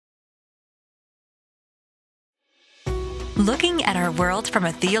Looking at our world from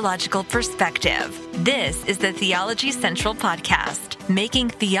a theological perspective. This is the Theology Central Podcast, making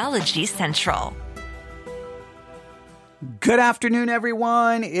theology central. Good afternoon,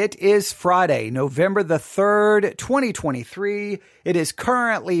 everyone. It is Friday, November the 3rd, 2023. It is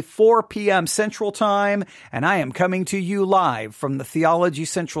currently 4 p.m. Central Time, and I am coming to you live from the Theology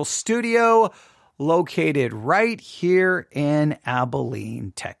Central studio, located right here in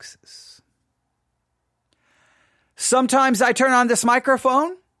Abilene, Texas. Sometimes I turn on this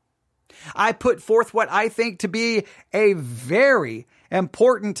microphone. I put forth what I think to be a very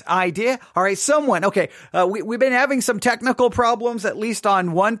important idea. All right, we've been having some technical problems, at least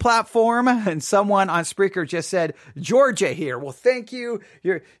on one platform, and someone on Spreaker just said, Georgia here. Well, thank you.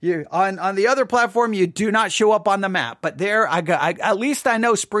 You're on the other platform, you do not show up on the map, but there at least I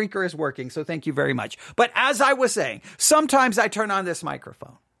know Spreaker is working, so thank you very much. But as I was saying, sometimes I turn on this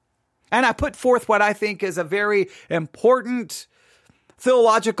microphone and I put forth what I think is a very important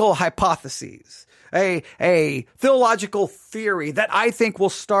theological hypothesis. A theological theory that I think will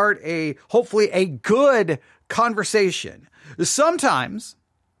start hopefully a good conversation. Sometimes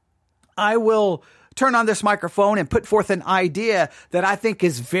I will turn on this microphone and put forth an idea that I think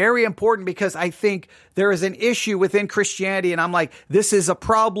is very important because I think there is an issue within Christianity and I'm like, this is a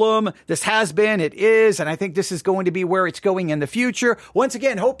problem. This has been, it is, and I think this is going to be where it's going in the future. Once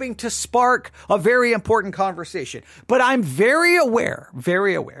again, hoping to spark a very important conversation. But I'm very aware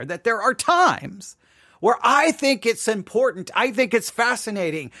that there are times where I think it's important. I think it's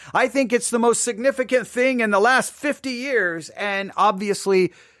fascinating. I think it's the most significant thing in the last 50 years. And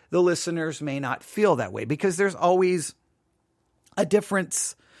obviously, the listeners may not feel that way because there's always a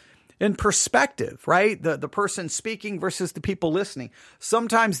difference in perspective, right? The person speaking versus the people listening.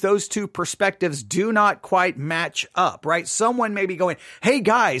 Sometimes those two perspectives do not quite match up, right? Someone may be going, hey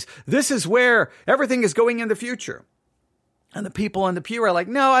guys, this is where everything is going in the future. And the people in the pew are like,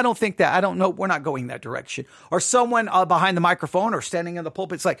 no, I don't think that. I don't know. We're not going that direction. Or someone behind the microphone or standing in the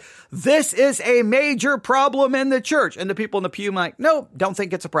pulpit, it's like, this is a major problem in the church. And the people in the pew are like, no, don't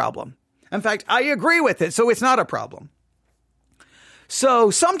think it's a problem. In fact, I agree with it. So it's not a problem. So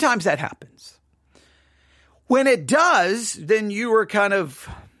sometimes that happens. When it does, then you are kind of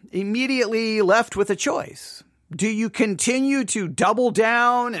immediately left with a choice. Do you continue to double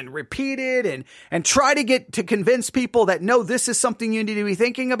down and repeat it and try to get to convince people that, no, this is something you need to be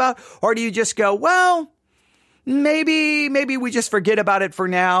thinking about? Or do you just go, well, maybe we just forget about it for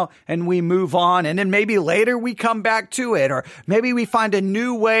now and we move on. And then maybe later we come back to it, or maybe we find a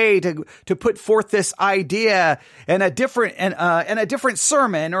new way to put forth this idea in a different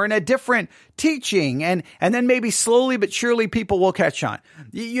sermon or in a different teaching. And then maybe slowly but surely people will catch on.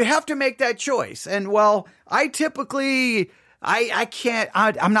 You have to make that choice. And well, I typically,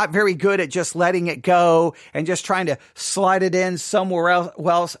 I'm not very good at just letting it go and just trying to slide it in somewhere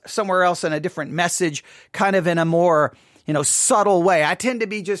else in a different message, kind of in a more, subtle way. I tend to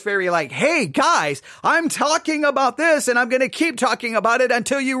be just very like, hey guys, I'm talking about this and I'm going to keep talking about it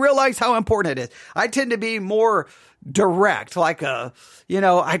until you realize how important it is. I tend to be more direct, I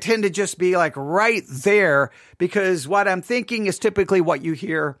tend to just be like right there because what I'm thinking is typically what you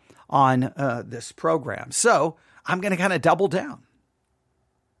hear on this program. So I'm going to kind of double down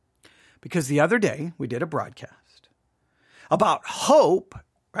because the other day we did a broadcast about hope,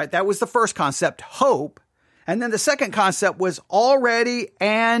 right? That was the first concept, hope. And then the second concept was already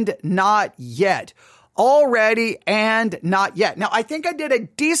and not yet. Already and not yet. Now, I think I did a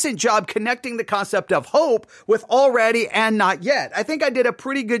decent job connecting the concept of hope with already and not yet. I think I did a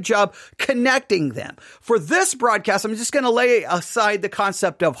pretty good job connecting them. For this broadcast, I'm just going to lay aside the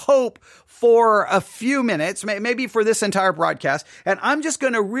concept of hope for a few minutes, maybe for this entire broadcast. And I'm just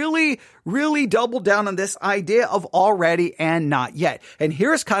going to really, really double down on this idea of already and not yet. And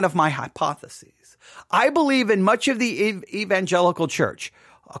here's kind of my hypothesis. I believe in much of the evangelical church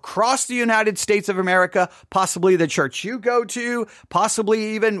across the United States of America, possibly the church you go to,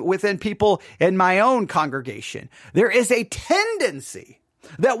 possibly even within people in my own congregation. There is a tendency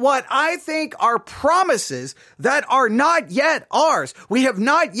that what I think are promises that are not yet ours, we have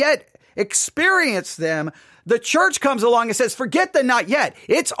not yet experienced them. The church comes along and says, forget the not yet.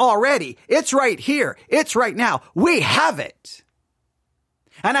 It's already. It's right here. It's right now. We have it.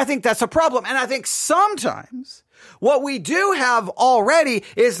 And I think that's a problem. And I think sometimes what we do have already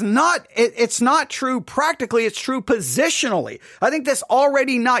is it's not true practically, it's true positionally. I think that's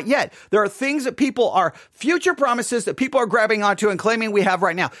already not yet. There are things that people are future promises that people are grabbing onto and claiming we have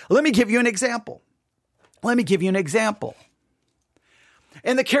right now. Let me give you an example.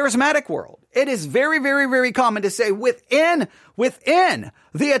 In the charismatic world, it is very, very, very common to say within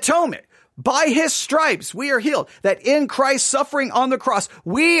the atonement, by his stripes, we are healed. That in Christ's suffering on the cross,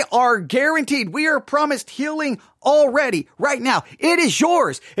 we are guaranteed, we are promised healing already, right now. It is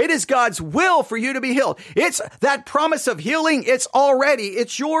yours. It is God's will for you to be healed. It's that promise of healing.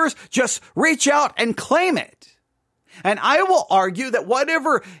 It's yours. Just reach out and claim it. And I will argue that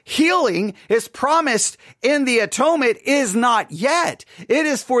whatever healing is promised in the atonement is not yet. It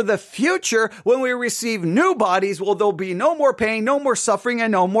is for the future when we receive new bodies. Well, there'll be no more pain, no more suffering,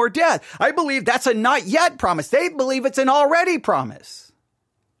 and no more death. I believe that's a not yet promise. They believe it's an already promise.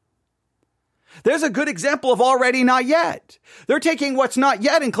 There's a good example of already, not yet. They're taking what's not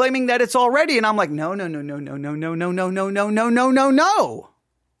yet and claiming that it's already. And I'm like, no.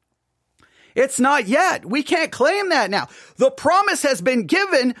 It's not yet. We can't claim that now. The promise has been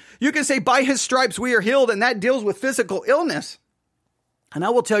given. You can say by his stripes we are healed, and that deals with physical illness. And I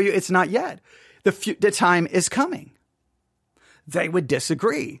will tell you, it's not yet. The time is coming. They would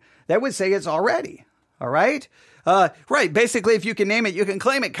disagree. They would say it's already. All right. Right. Basically, if you can name it, you can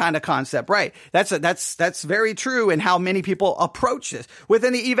claim it kind of concept. Right. That's very true in how many people approach this.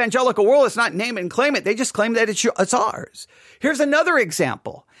 Within the evangelical world, it's not name it and claim it. They just claim that it's ours. Here's another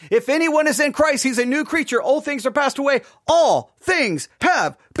example. If anyone is in Christ, he's a new creature. Old things are passed away. All things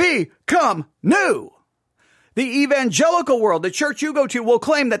have become new. The evangelical world, the church you go to, will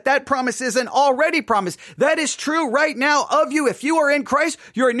claim that that promise is an already promise. That is true right now of you. If you are in Christ,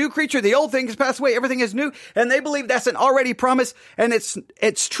 you're a new creature. The old things pass away. Everything is new. And they believe that's an already promise. And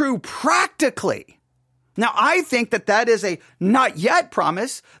it's true practically. Now, I think that is a not yet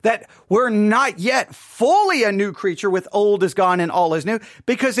promise, that we're not yet fully a new creature with old is gone and all is new,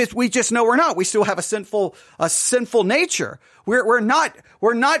 because we just know we're not. We still have a sinful nature. We're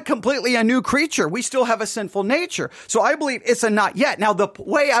not completely a new creature. We still have a sinful nature. So I believe it's a not yet. Now, the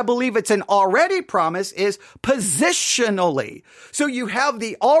way I believe it's an already promise is positionally. So you have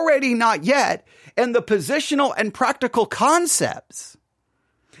the already not yet and the positional and practical concepts.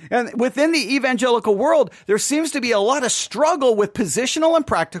 And within the evangelical world, there seems to be a lot of struggle with positional and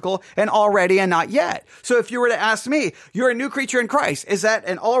practical and already and not yet. So if you were to ask me, you're a new creature in Christ, is that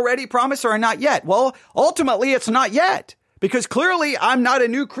an already promise or a not yet? Well, ultimately, it's not yet. Because clearly, I'm not a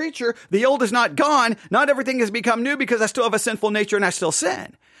new creature. The old is not gone. Not everything has become new because I still have a sinful nature and I still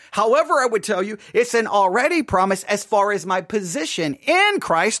sin. However, I would tell you, it's an already promise as far as my position. In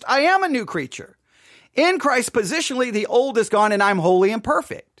Christ, I am a new creature. In Christ, positionally, the old is gone and I'm holy and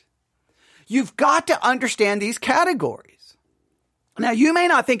perfect. You've got to understand these categories. Now, you may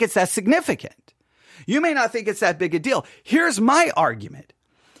not think it's that significant. You may not think it's that big a deal. Here's my argument.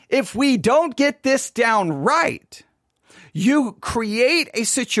 If we don't get this down right, you create a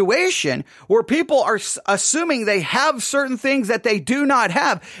situation where people are assuming they have certain things that they do not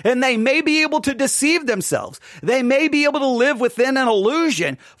have, and they may be able to deceive themselves. They may be able to live within an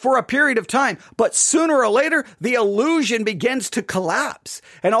illusion for a period of time, but sooner or later, the illusion begins to collapse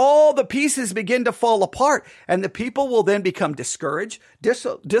and all the pieces begin to fall apart, and the people will then become discouraged,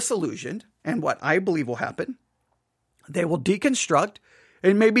 disillusioned, and what I believe will happen, they will deconstruct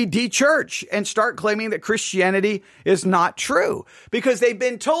and maybe de-church and start claiming that Christianity is not true because they've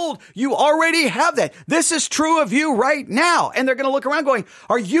been told you already have that. This is true of you right now. And they're going to look around going,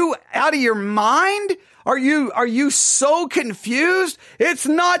 are you out of your mind? Are you so confused? It's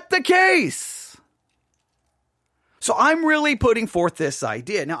not the case. So I'm really putting forth this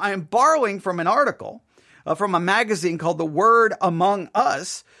idea. Now, I am borrowing from an article from a magazine called The Word Among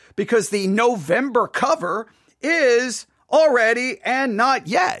Us because the November cover is already and not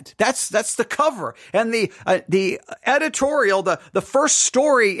yet. That's the cover. And the editorial, the first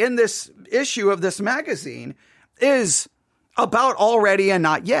story in this issue of this magazine is about already and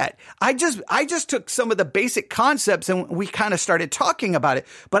not yet. I just took some of the basic concepts and we kind of started talking about it.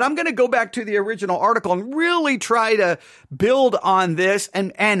 But I'm going to go back to the original article and really try to build on this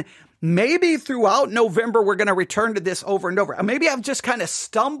and maybe throughout November, we're going to return to this over and over. Maybe I've just kind of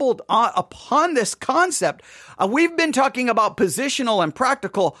stumbled upon this concept. We've been talking about positional and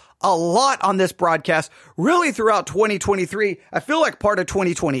practical a lot on this broadcast, really throughout 2023. I feel like part of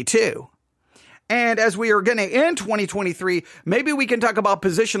 2022. And as we are going to end 2023, maybe we can talk about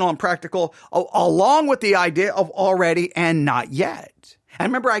positional and practical along with the idea of already and not yet. And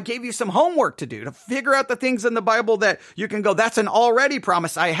remember, I gave you some homework to do to figure out the things in the Bible that you can go, that's an already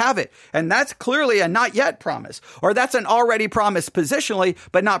promise. I have it. And that's clearly a not yet promise. Or that's an already promise positionally,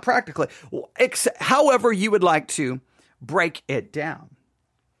 but not practically. However you would like to break it down.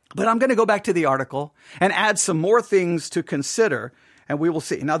 But I'm going to go back to the article and add some more things to consider. And we will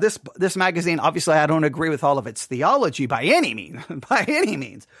see. Now, this magazine, obviously, I don't agree with all of its theology by any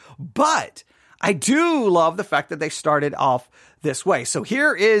means. But I do love the fact that they started off this way. So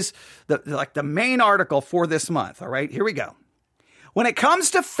here is the main article for this month. All right, here we go. When it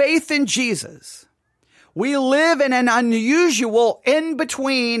comes to faith in Jesus, we live in an unusual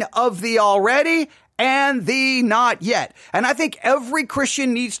in-between of the already and the not yet. And I think every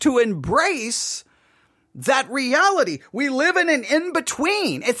Christian needs to embrace that reality. We live in an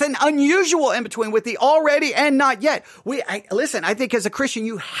in-between. It's an unusual in-between with the already and not yet. Listen, I think as a Christian,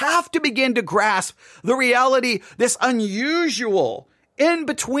 you have to begin to grasp the reality, this unusual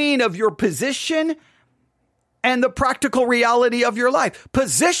in-between of your position and the practical reality of your life.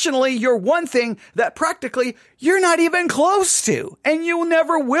 Positionally, you're one thing that practically you're not even close to, and you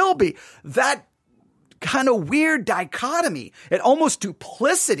never will be. That kind of weird dichotomy and almost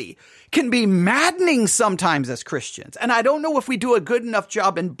duplicity can be maddening sometimes as Christians. And I don't know if we do a good enough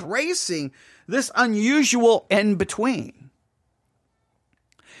job embracing this unusual in between.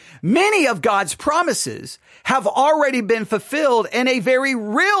 Many of God's promises have already been fulfilled in a very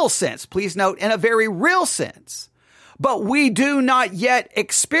real sense. Please note, in a very real sense. But we do not yet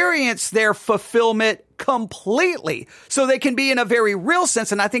experience their fulfillment completely. So they can be in a very real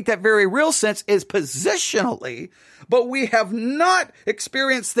sense. And I think that very real sense is positionally, but we have not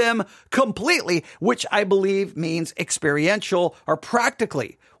experienced them completely, which I believe means experiential or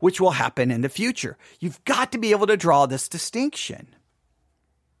practically, which will happen in the future. You've got to be able to draw this distinction.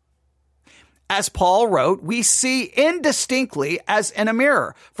 As Paul wrote, we see indistinctly as in a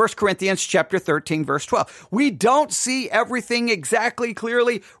mirror. 1 Corinthians chapter 13, verse 12. We don't see everything exactly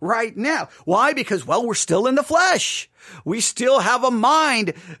clearly right now. Why? Because, we're still in the flesh. We still have a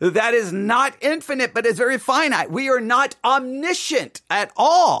mind that is not infinite, but is very finite. We are not omniscient at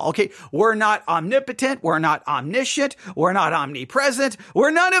all. Okay. We're not omnipotent. We're not omniscient. We're not omnipresent.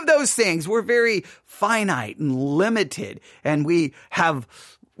 We're none of those things. We're very finite and limited. And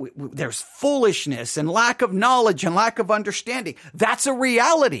there's foolishness and lack of knowledge and lack of understanding. That's a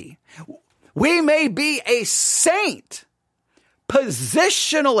reality. We may be a saint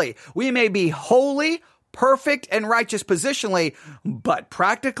positionally. We may be holy, perfect, and righteous positionally, but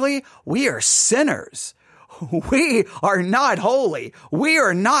practically we are sinners. We are not holy. We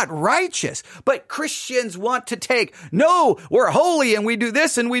are not righteous. But Christians want to we're holy and we do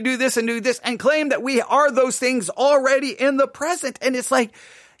this and we do this and do this and claim that we are those things already in the present. And it's like,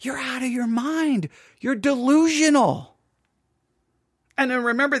 you're out of your mind. You're delusional. And then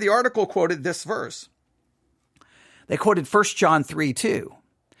remember, the article quoted this verse. They quoted 1 John 3:2.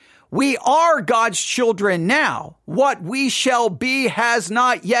 We are God's children now. What we shall be has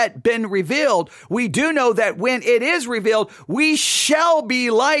not yet been revealed. We do know that when it is revealed, we shall be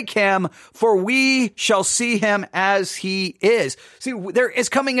like him, for we shall see him as he is. See, there is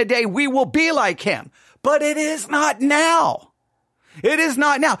coming a day we will be like him, but it is not now. It is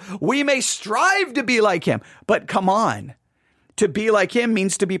not now. We may strive to be like him, but come on. To be like him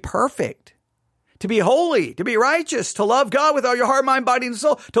means to be perfect, to be holy, to be righteous, to love God with all your heart, mind, body, and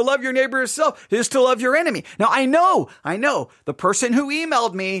soul, to love your neighbor as yourself is to love your enemy. Now, I know the person who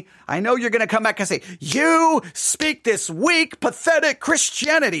emailed me, I know you're going to come back and say, you speak this weak, pathetic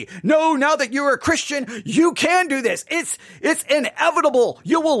Christianity. No, now that you're a Christian, you can do this. It's inevitable.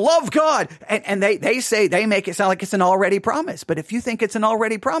 You will love God. And they make it sound like it's an already promise. But if you think it's an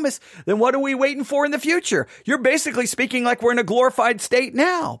already promise, then what are we waiting for in the future? You're basically speaking like we're in a glorified state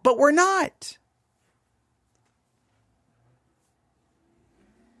now, but we're not.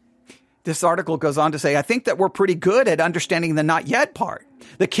 This article goes on to say, I think that we're pretty good at understanding the not yet part.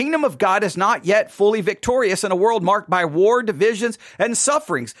 The kingdom of God is not yet fully victorious in a world marked by war, divisions, and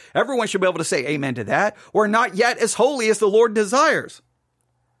sufferings. Everyone should be able to say amen to that. We're not yet as holy as the Lord desires.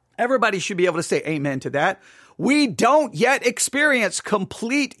 Everybody should be able to say amen to that. We don't yet experience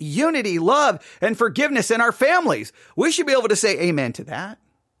complete unity, love, and forgiveness in our families. We should be able to say amen to that.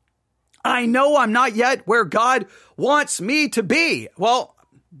 I know I'm not yet where God wants me to be. Well,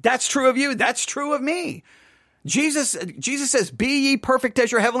 that's true of you. That's true of me. Jesus says, be ye perfect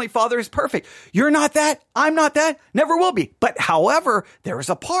as your heavenly Father is perfect. You're not that. I'm not that. Never will be. But however, there is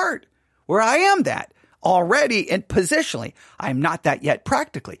a part where I am that already and positionally. I'm not that yet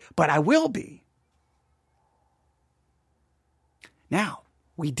practically, but I will be. Now,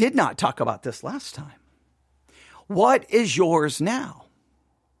 we did not talk about this last time. What is yours now?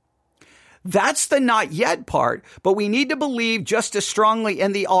 That's the not yet part, but we need to believe just as strongly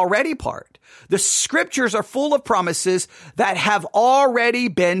in the already part. The scriptures are full of promises that have already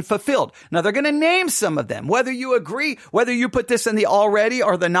been fulfilled. Now, they're going to name some of them. Whether you agree, whether you put this in the already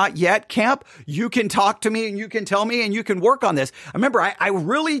or the not yet camp, you can talk to me and you can tell me and you can work on this. Remember,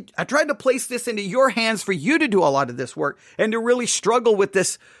 I tried to place this into your hands for you to do a lot of this work and to really struggle with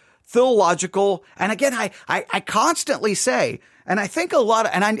this theological, and again, I constantly say, and I think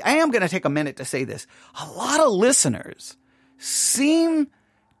and I am going to take a minute to say this, a lot of listeners seem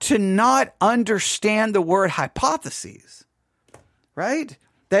to not understand the word hypotheses, right?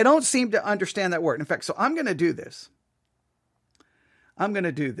 They don't seem to understand that word. In fact, so I'm going to do this.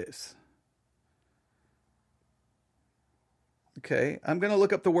 Okay, I'm going to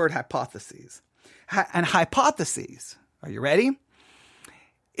look up the word hypotheses. And hypotheses, are you ready?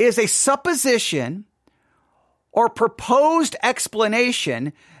 Is a supposition or proposed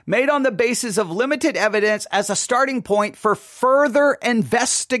explanation made on the basis of limited evidence as a starting point for further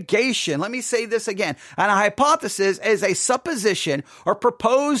investigation. Let me say this again. And a hypothesis is a supposition or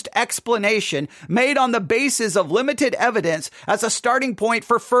proposed explanation made on the basis of limited evidence as a starting point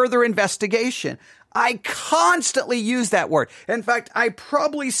for further investigation. I constantly use that word. In fact, I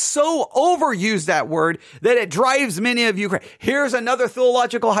probably so overuse that word that it drives many of you crazy. Here's another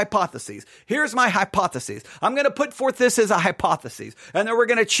theological hypothesis. Here's my hypothesis. I'm going to put forth this as a hypothesis, and then we're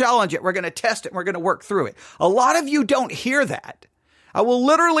going to challenge it. We're going to test it. And we're going to work through it. A lot of you don't hear that. I will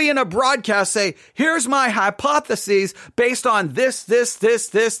literally in a broadcast say, here's my hypotheses based on this, and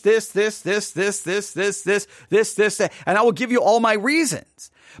I will give you all my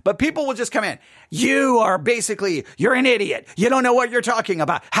reasons. But people will just come in. You're an idiot. You don't know what you're talking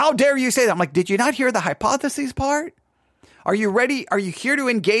about. How dare you say that? I'm like, did you not hear the hypotheses part? Are you ready? Are you here to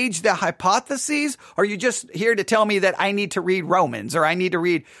engage the hypotheses? Or are you just here to tell me that I need to read Romans or I need to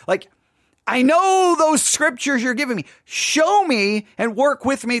read, I know those scriptures you're giving me. Show me and work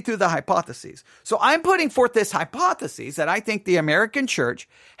with me through the hypotheses. So I'm putting forth this hypothesis that I think the American church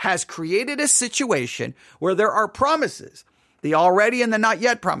has created a situation where there are promises, the already and the not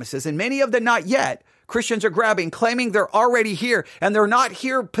yet promises. And many of the not yet Christians are grabbing, claiming they're already here. And they're not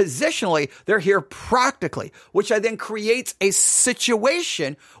here positionally, they're here practically, which then creates a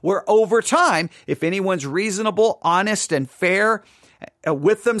situation where over time, if anyone's reasonable, honest, and fair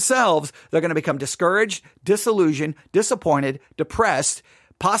with themselves, they're going to become discouraged, disillusioned, disappointed, depressed,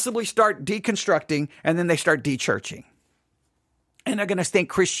 possibly start deconstructing, and then they start de-churching. And they're going to think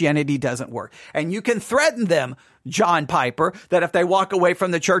Christianity doesn't work. And you can threaten them, John Piper, that if they walk away from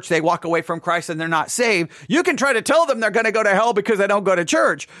the church, they walk away from Christ and they're not saved. You can try to tell them they're going to go to hell because they don't go to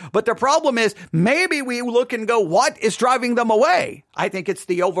church. But the problem is maybe we look and go, what is driving them away? I think it's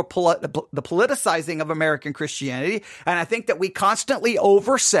the politicizing of American Christianity. And I think that we constantly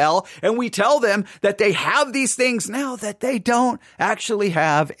oversell and we tell them that they have these things now that they don't actually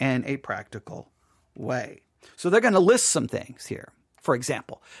have in a practical way. So they're going to list some things here. For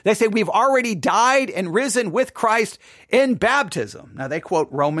example, they say we've already died and risen with Christ in baptism. Now they quote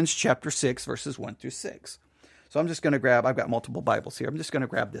Romans chapter 6, verses 1 through 6. So I'm just going to I've got multiple Bibles here. I'm just going to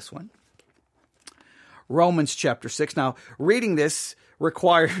grab this one. Romans chapter 6. Now reading this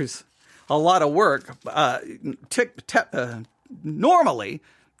requires a lot of work.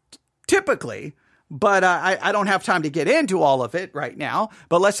 Typically, but I don't have time to get into all of it right now.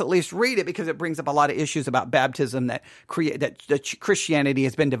 But let's at least read it because it brings up a lot of issues about baptism that Christianity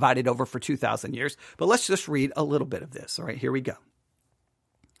has been divided over for 2,000 years. But let's just read a little bit of this. All right, here we go.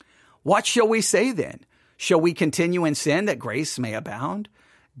 What shall we say then? Shall we continue in sin that grace may abound?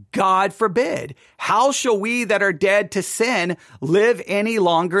 God forbid. How shall we that are dead to sin live any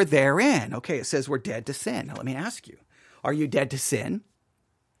longer therein? Okay, it says we're dead to sin. Now let me ask you, are you dead to sin?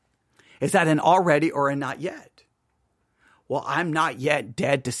 Is that an already or a not yet? Well, I'm not yet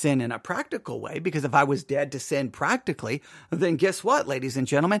dead to sin in a practical way, because if I was dead to sin practically, then guess what, ladies and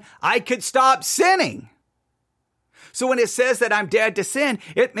gentlemen? I could stop sinning. So when it says that I'm dead to sin,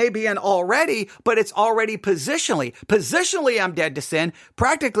 it may be an already, but it's already positionally. Positionally, I'm dead to sin.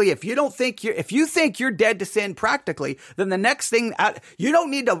 Practically, if you think you're dead to sin practically, then the next thing, you don't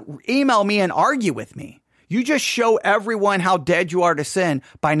need to email me and argue with me. You just show everyone how dead you are to sin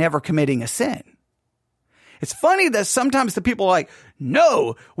by never committing a sin. It's funny that sometimes the people are like,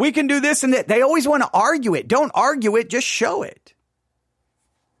 no, we can do this and that. They always want to argue it. Don't argue it, just show it.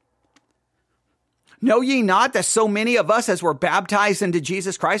 Know ye not that so many of us, as were baptized into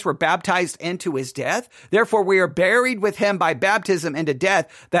Jesus Christ, were baptized into his death? Therefore we are buried with him by baptism into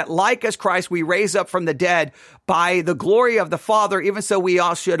death, that like as Christ we raise up from the dead by the glory of the Father, even so we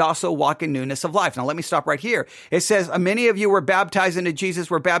all should also walk in newness of life. Now let me stop right here. It says, many of you were baptized into Jesus,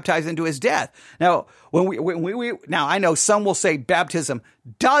 were baptized into his death. Now, now I know some will say baptism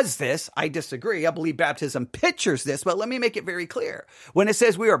does this. I disagree. I believe baptism pictures this, but let me make it very clear. When it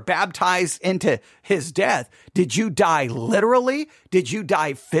says we are baptized into his death, did you die literally? Did you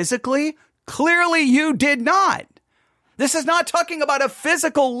die physically? Clearly you did not. This is not talking about a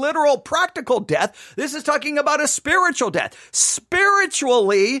physical, literal, practical death. This is talking about a spiritual death.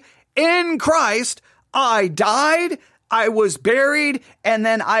 Spiritually, In Christ, I died, I was buried, and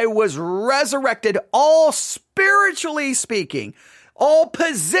then I was resurrected, all spiritually speaking, all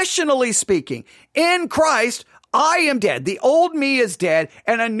positionally speaking. In Christ, I am dead. The old me is dead,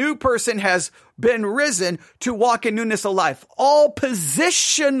 and a new person has been risen to walk in newness of life. All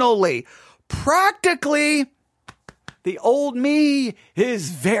positionally. Practically, the old me is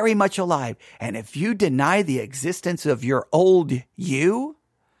very much alive. And if you deny the existence of your old you,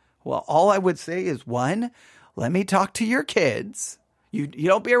 well, all I would say is, one, let me talk to your kids. You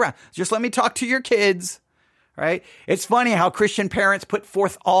don't be around. Just let me talk to your kids. Right? It's funny how Christian parents put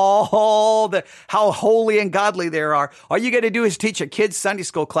forth how holy and godly they are. All you got to do is teach a kid's Sunday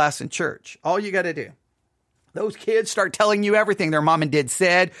school class in church. All you got to do. Those kids start telling you everything their mom and dad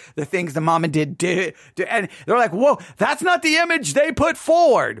said, the things the mom and dad did, and they're like, "Whoa, that's not the image they put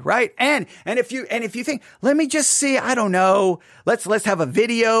forward," right? And if you think, let me just see, I don't know, let's have a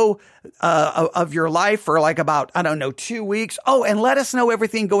video of your life for like about 2 weeks. Oh, and let us know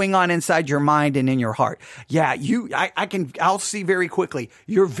everything going on inside your mind and in your heart. Yeah, I'll see very quickly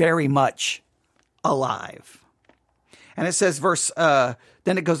you're very much alive. And it says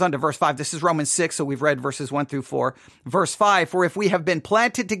then it goes on to verse 5. This is Romans 6, so we've read verses 1 through 4. Verse 5, for if we have been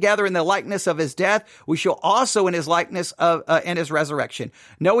planted together in the likeness of his death, we shall also in his likeness in his resurrection.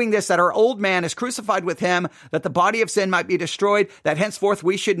 Knowing this, that our old man is crucified with him, that the body of sin might be destroyed, that henceforth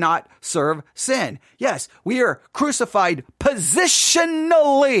we should not serve sin. Yes, we are crucified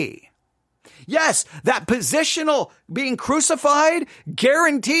positionally. Yes, that positional being crucified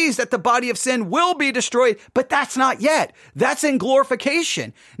guarantees that the body of sin will be destroyed, but that's not yet. That's in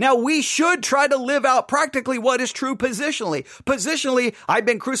glorification. Now, we should try to live out practically what is true positionally. Positionally, I've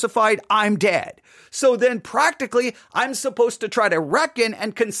been crucified, I'm dead. So then practically, I'm supposed to try to reckon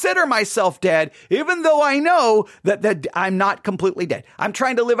and consider myself dead, even though I know that I'm not completely dead. I'm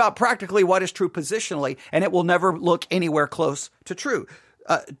trying to live out practically what is true positionally, and it will never look anywhere close to true.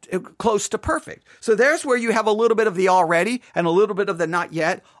 Close to perfect. So there's where you have a little bit of the already and a little bit of the not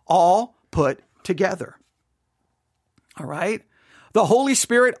yet, all put together. All right. The Holy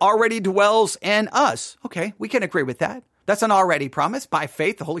Spirit already dwells in us. Okay. We can agree with that. That's an already promise. By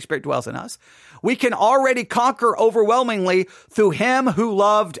faith, the Holy Spirit dwells in us. We can already conquer overwhelmingly through him who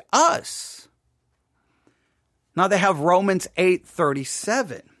loved us. Now they have Romans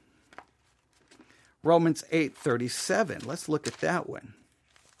 8:37. Romans 8:37. Let's look at that one.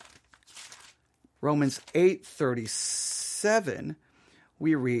 Romans 8:37,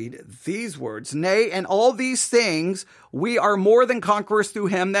 we read these words, nay, in all these things, we are more than conquerors through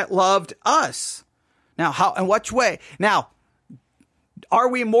him that loved us. Now, how and which way? Now, are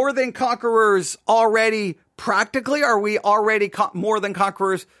we more than conquerors already practically? Are we already more than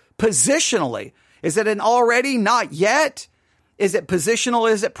conquerors positionally? Is it an already, not yet? Is it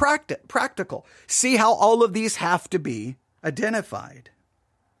positional? Is it practical? See how all of these have to be identified.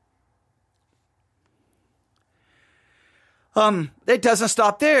 It doesn't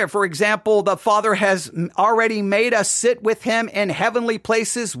stop there. For example, the Father has already made us sit with him in heavenly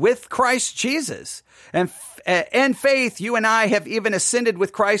places with Christ Jesus. And in faith, you and I have even ascended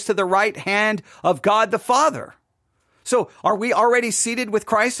with Christ to the right hand of God the Father. So are we already seated with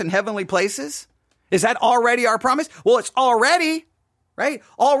Christ in heavenly places? Is that already our promise? Well, it's already, right?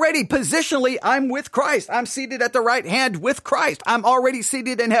 Already positionally, I'm with Christ. I'm seated at the right hand with Christ. I'm already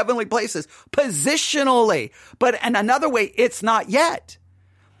seated in heavenly places positionally. But in another way, it's not yet,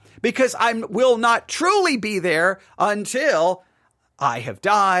 because I will not truly be there until I have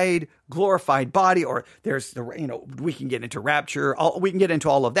died, glorified body, or there's we can get into rapture, we can get into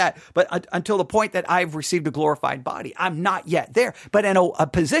all of that, but until the point that I've received a glorified body, I'm not yet there. But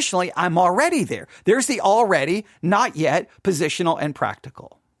positionally, I'm already there. There's the already, not yet, positional and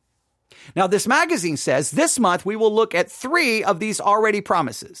practical. Now, this magazine says this month we will look at 3 of these already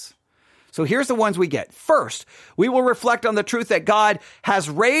promises. So here's the ones we get. First, we will reflect on the truth that God has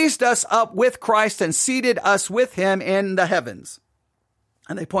raised us up with Christ and seated us with him in the heavens.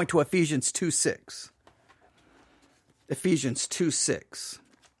 And they point to Ephesians 2:6. Ephesians 2:6.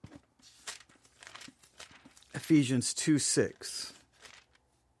 Ephesians 2:6.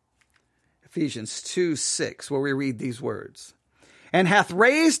 Ephesians 2:6, where we read these words. And hath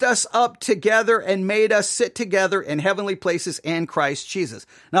raised us up together and made us sit together in heavenly places in Christ Jesus.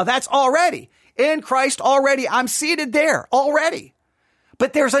 Now that's already. In Christ already. I'm seated there already.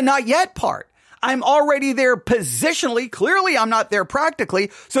 But there's a not yet part. I'm already there positionally. Clearly, I'm not there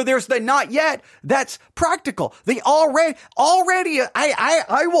practically. So there's the not yet. That's practical. The already,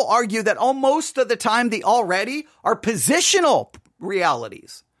 I will argue that most of the time the already are positional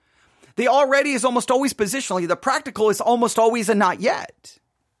realities. The already is almost always positionally. The practical is almost always a not yet.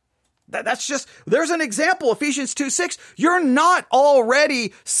 There's an example, Ephesians 2:6. You're not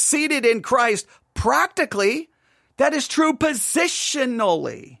already seated in Christ practically. That is true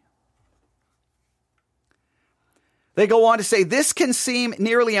positionally. They go on to say, this can seem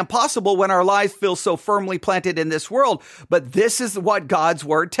nearly impossible when our lives feel so firmly planted in this world, but this is what God's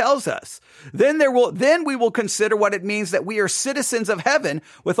word tells us. Then we will consider what it means that we are citizens of heaven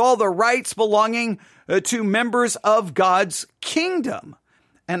with all the rights belonging to members of God's kingdom.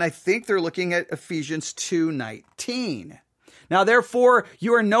 And I think they're looking at Ephesians 2:19. Now, therefore,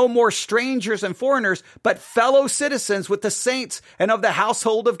 you are no more strangers and foreigners, but fellow citizens with the saints and of the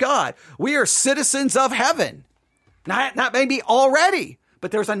household of God. We are citizens of heaven. Not maybe already,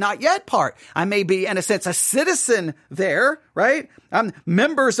 but there's a not yet part. I may be, in a sense, a citizen there, right? I'm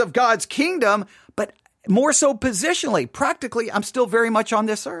members of God's kingdom, but more so positionally. Practically, I'm still very much on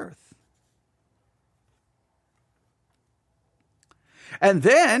this earth. And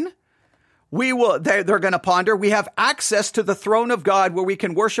then they're going to ponder, we have access to the throne of God where we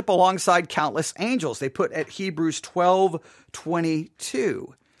can worship alongside countless angels. They put at Hebrews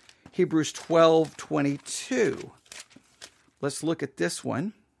 12:22. Hebrews 12:22. Let's look at this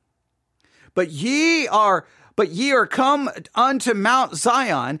one. But ye are come unto Mount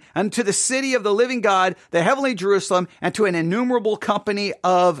Zion, and to the city of the living God, the heavenly Jerusalem, and to an innumerable company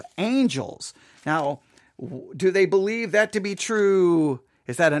of angels. Now, do they believe that to be true?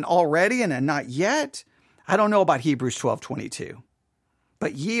 Is that an already and a not yet? I don't know about Hebrews 12:22.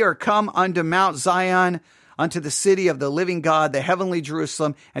 But ye are come unto Mount Zion, unto the city of the living God, the heavenly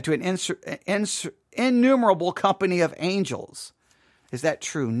Jerusalem, and to an innumerable company of angels. Is that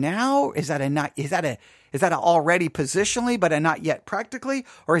true now? Is that a already positionally, but a not yet practically?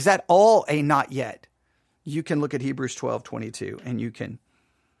 Or is that all a not yet? You can look at Hebrews 12:22 and you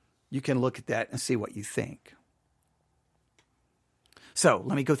can look at that and see what you think. So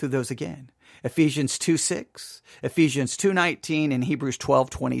let me go through those again. Ephesians 2:6, Ephesians 2:19, and Hebrews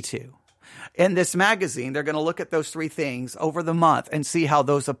 12:22. In this magazine, they're going to look at those three things over the month and see how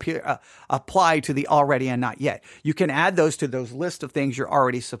those apply to the already and not yet. You can add those to those list of things you're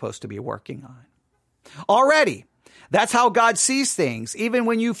already supposed to be working on. Already. That's how God sees things, even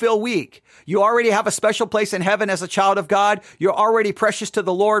when you feel weak. You already have a special place in heaven as a child of God. You're already precious to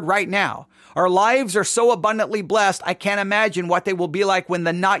the Lord right now. Our lives are so abundantly blessed, I can't imagine what they will be like when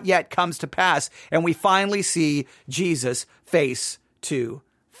the not yet comes to pass and we finally see Jesus face to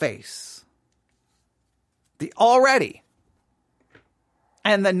face. The already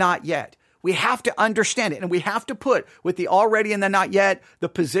and the not yet. We have to understand it, and we have to put with the already and the not yet, the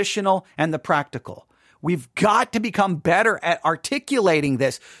positional and the practical. We've got to become better at articulating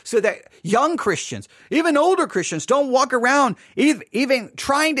this so that young Christians, even older Christians, don't walk around even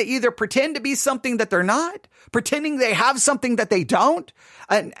trying to either pretend to be something that they're not, pretending they have something that they don't,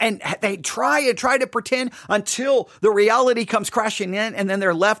 and they try to pretend until the reality comes crashing in, and then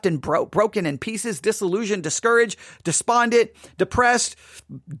they're left and broken in pieces, disillusioned, discouraged, despondent, depressed,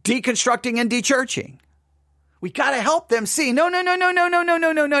 deconstructing and dechurching. We got to help them see, no.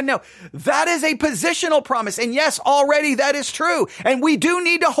 That is a positional promise. And yes, already that is true. And we do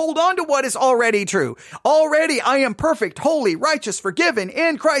need to hold on to what is already true. Already I am perfect, holy, righteous, forgiven,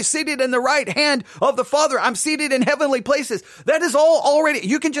 in Christ, seated in the right hand of the Father. I'm seated in heavenly places. That is all already.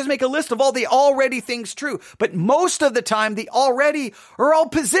 You can just make a list of all the already things true. But most of the time, the already are all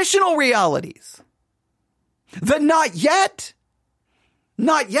positional realities. The not yet.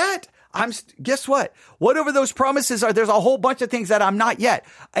 Guess what? Whatever those promises are, there's a whole bunch of things that I'm not yet.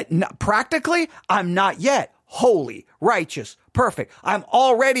 Practically, I'm not yet holy, righteous, perfect. I'm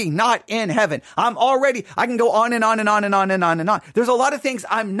already not in heaven. I can go on and on and on and on and on and on. There's a lot of things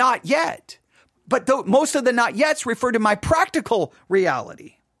I'm not yet. But most of the not yets refer to my practical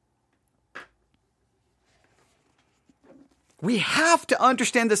reality. We have to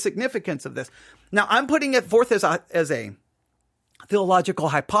understand the significance of this. Now, I'm putting it forth as a theological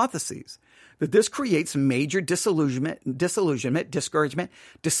hypotheses that this creates major disillusionment, discouragement,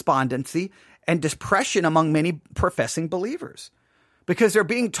 despondency, and depression among many professing believers. Because they're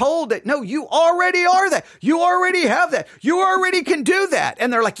being told that, no, you already are that. You already have that. You already can do that.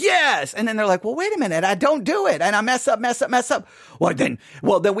 And they're like, yes. And then they're like, well, wait a minute. I don't do it. And I mess up. Well,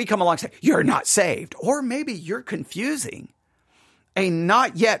 then we come along and say, you're not saved. Or maybe you're confusing a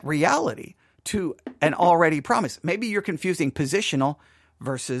not yet reality to an already promise. Maybe you're confusing positional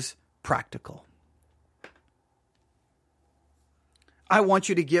versus practical. I want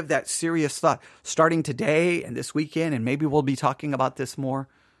you to give that serious thought starting today and this weekend, and maybe we'll be talking about this more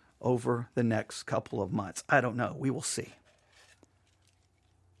over the next couple of months. I don't know. We will see.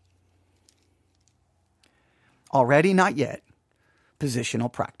 Already, not yet.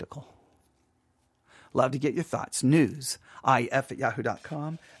 Positional, practical. Love to get your thoughts.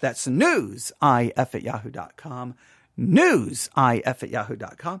 newsif@yahoo.com. That's newsif@yahoo.com.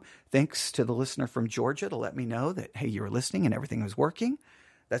 newsif@yahoo.com. Thanks to the listener from Georgia to let me know that, hey, you were listening and everything was working.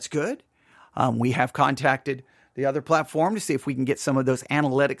 That's good. We have contacted the other platform to see if we can get some of those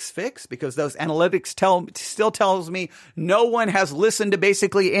analytics fixed, because those analytics still tells me no one has listened to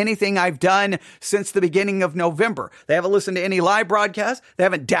basically anything I've done since the beginning of November. They haven't listened to any live broadcasts. They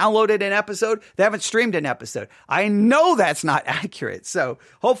haven't downloaded an episode. They haven't streamed an episode. I know that's not accurate. So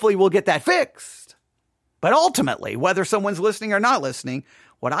hopefully we'll get that fixed. But ultimately, whether someone's listening or not listening,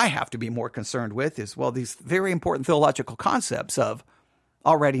 what I have to be more concerned with is, well, these very important theological concepts of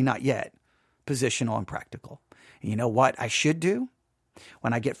already, not yet, positional and practical. And you know what I should do?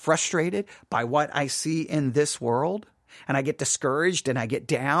 When I get frustrated by what I see in this world, and I get discouraged and I get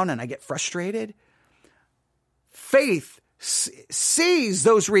down and I get frustrated, faith sees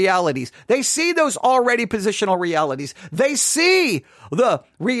those realities. They see those already positional realities. They see the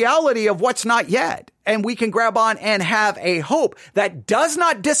reality of what's not yet. And we can grab on and have a hope that does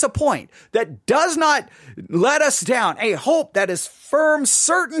not disappoint, that does not let us down, a hope that is firm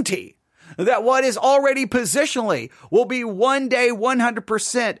certainty that what is already positionally will be one day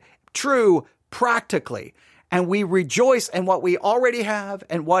 100% true practically. And we rejoice in what we already have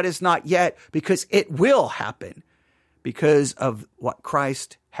and what is not yet, because it will happen because of what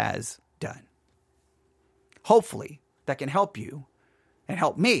Christ has done. Hopefully that can help you and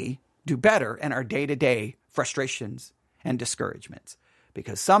help me do better in our day-to-day frustrations and discouragements,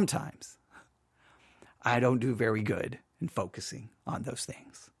 because sometimes I don't do very good in focusing on those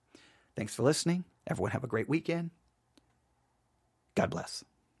things. Thanks for listening. Everyone have a great weekend. God bless.